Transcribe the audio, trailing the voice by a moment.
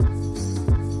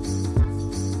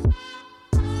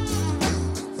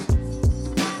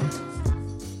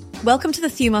Welcome to the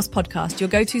Thumos podcast, your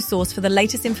go-to source for the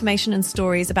latest information and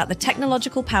stories about the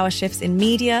technological power shifts in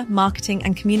media, marketing,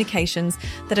 and communications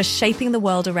that are shaping the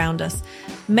world around us.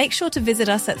 Make sure to visit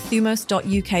us at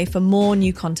thumos.uk for more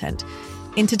new content.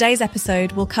 In today's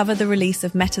episode, we'll cover the release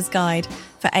of Meta's guide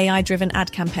for AI-driven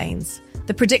ad campaigns,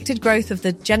 the predicted growth of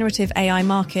the generative AI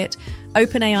market,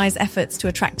 OpenAI's efforts to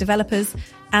attract developers,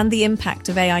 and the impact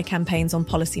of AI campaigns on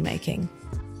policymaking.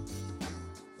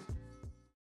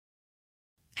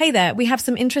 Hey there, we have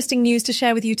some interesting news to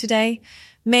share with you today.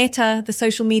 Meta, the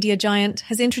social media giant,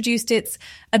 has introduced its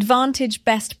Advantage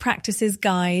Best Practices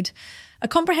Guide, a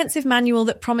comprehensive manual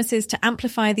that promises to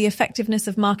amplify the effectiveness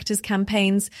of marketers'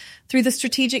 campaigns through the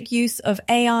strategic use of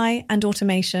AI and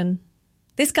automation.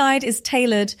 This guide is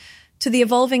tailored to the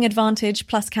evolving Advantage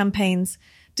Plus campaigns,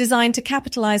 designed to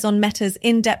capitalize on Meta's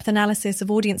in-depth analysis of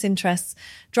audience interests,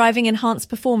 driving enhanced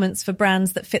performance for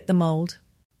brands that fit the mold.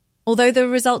 Although the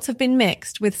results have been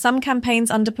mixed, with some campaigns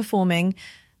underperforming,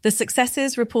 the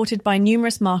successes reported by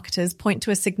numerous marketers point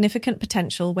to a significant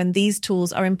potential when these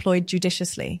tools are employed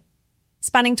judiciously.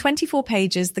 Spanning 24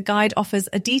 pages, the guide offers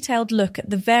a detailed look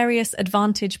at the various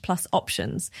Advantage Plus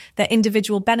options, their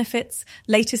individual benefits,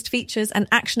 latest features, and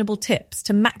actionable tips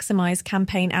to maximize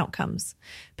campaign outcomes.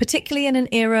 Particularly in an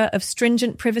era of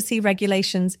stringent privacy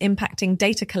regulations impacting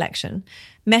data collection,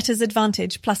 Meta's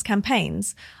Advantage Plus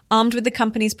campaigns, armed with the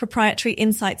company's proprietary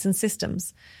insights and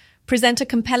systems, present a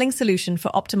compelling solution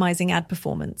for optimizing ad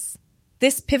performance.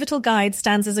 This pivotal guide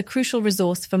stands as a crucial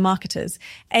resource for marketers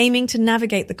aiming to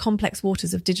navigate the complex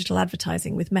waters of digital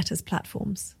advertising with Meta's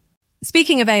platforms.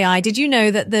 Speaking of AI, did you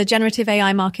know that the generative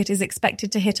AI market is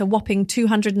expected to hit a whopping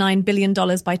 $209 billion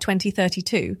by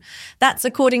 2032? That's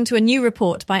according to a new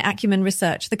report by Acumen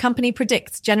Research. The company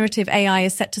predicts generative AI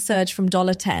is set to surge from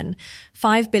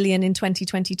 $5 billion in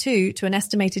 2022 to an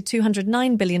estimated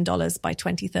 $209 billion by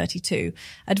 2032,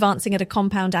 advancing at a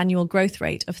compound annual growth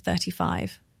rate of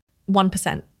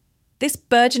 1%. This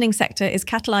burgeoning sector is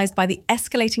catalyzed by the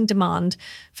escalating demand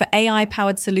for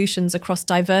AI-powered solutions across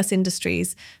diverse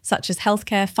industries, such as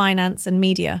healthcare, finance, and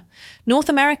media. North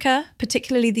America,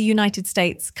 particularly the United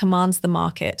States, commands the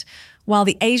market, while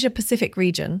the Asia-Pacific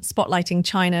region, spotlighting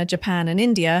China, Japan, and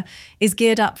India, is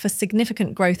geared up for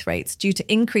significant growth rates due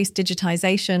to increased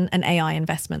digitization and AI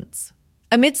investments.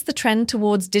 Amidst the trend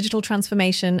towards digital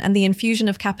transformation and the infusion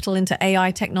of capital into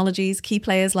AI technologies, key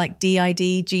players like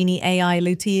DID, Genie AI,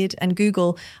 Lutid, and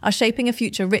Google are shaping a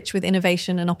future rich with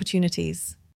innovation and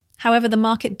opportunities. However, the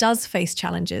market does face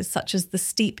challenges such as the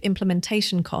steep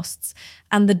implementation costs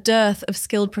and the dearth of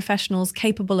skilled professionals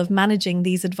capable of managing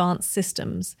these advanced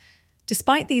systems.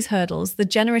 Despite these hurdles, the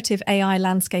generative AI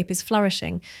landscape is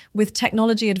flourishing, with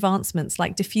technology advancements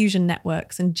like diffusion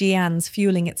networks and GANs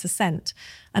fueling its ascent,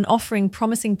 and offering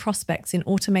promising prospects in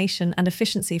automation and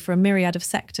efficiency for a myriad of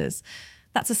sectors.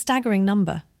 That's a staggering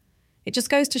number. It just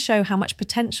goes to show how much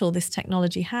potential this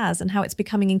technology has and how it's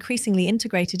becoming increasingly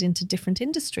integrated into different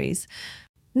industries.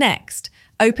 Next,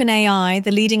 OpenAI,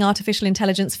 the leading artificial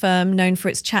intelligence firm known for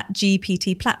its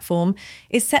ChatGPT platform,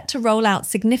 is set to roll out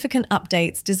significant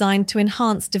updates designed to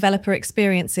enhance developer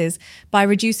experiences by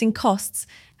reducing costs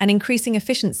and increasing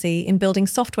efficiency in building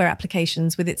software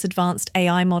applications with its advanced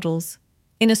AI models.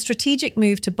 In a strategic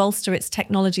move to bolster its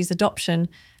technology's adoption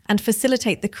and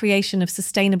facilitate the creation of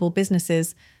sustainable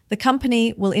businesses, the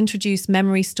company will introduce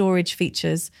memory storage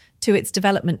features to its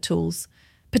development tools,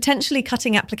 potentially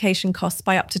cutting application costs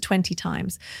by up to 20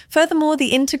 times. Furthermore,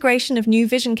 the integration of new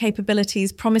vision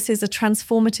capabilities promises a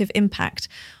transformative impact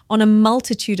on a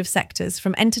multitude of sectors,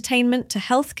 from entertainment to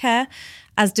healthcare,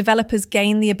 as developers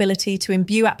gain the ability to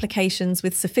imbue applications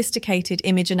with sophisticated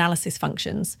image analysis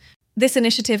functions. This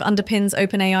initiative underpins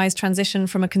OpenAI's transition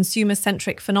from a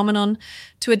consumer-centric phenomenon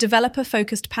to a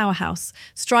developer-focused powerhouse,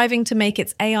 striving to make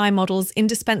its AI models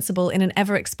indispensable in an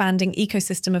ever-expanding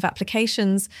ecosystem of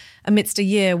applications amidst a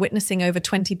year witnessing over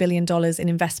 $20 billion in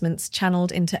investments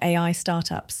channeled into AI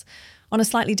startups. On a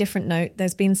slightly different note,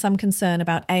 there's been some concern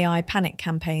about AI panic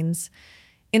campaigns.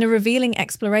 In a revealing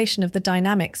exploration of the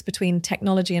dynamics between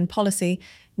technology and policy,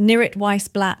 Nirit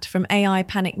Weiss-Blatt from AI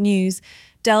Panic News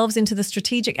delves into the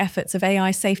strategic efforts of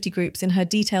AI safety groups in her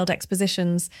detailed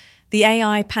expositions, The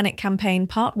AI Panic Campaign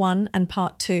Part 1 and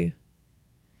Part 2.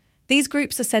 These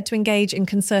groups are said to engage in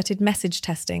concerted message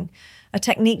testing, a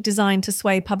technique designed to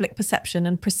sway public perception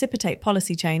and precipitate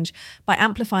policy change by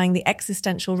amplifying the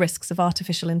existential risks of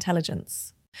artificial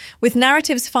intelligence. With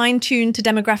narratives fine-tuned to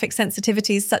demographic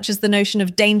sensitivities such as the notion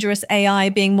of dangerous AI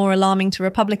being more alarming to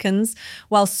Republicans,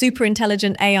 while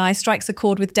superintelligent AI strikes a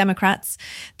chord with Democrats,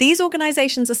 these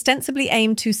organizations ostensibly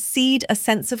aim to seed a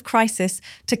sense of crisis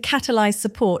to catalyze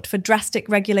support for drastic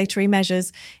regulatory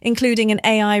measures, including an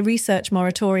AI research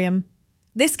moratorium.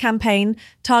 This campaign,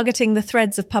 targeting the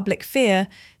threads of public fear,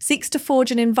 seeks to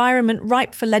forge an environment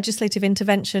ripe for legislative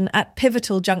intervention at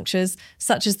pivotal junctures,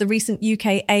 such as the recent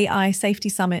UK AI Safety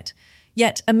Summit.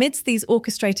 Yet, amidst these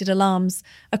orchestrated alarms,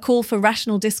 a call for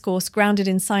rational discourse grounded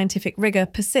in scientific rigour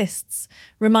persists,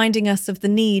 reminding us of the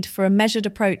need for a measured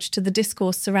approach to the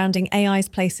discourse surrounding AI's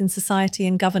place in society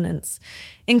and governance.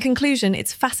 In conclusion,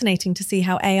 it's fascinating to see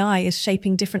how AI is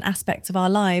shaping different aspects of our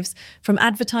lives, from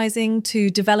advertising to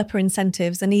developer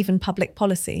incentives and even public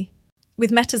policy.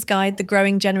 With Meta's guide, The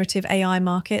Growing Generative AI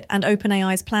Market, and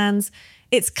OpenAI's plans,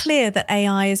 it's clear that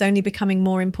AI is only becoming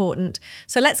more important.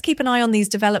 So let's keep an eye on these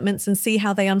developments and see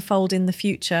how they unfold in the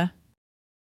future.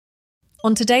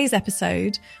 On today's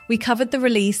episode, we covered the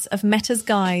release of Meta's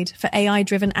guide for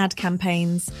AI-driven ad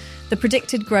campaigns, the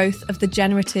predicted growth of the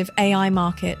generative AI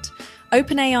market,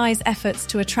 OpenAI's efforts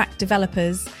to attract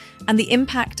developers, and the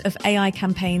impact of AI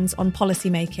campaigns on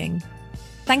policymaking.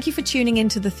 Thank you for tuning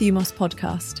into the Thumos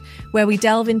podcast, where we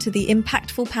delve into the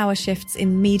impactful power shifts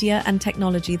in media and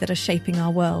technology that are shaping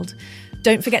our world.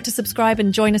 Don't forget to subscribe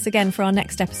and join us again for our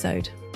next episode.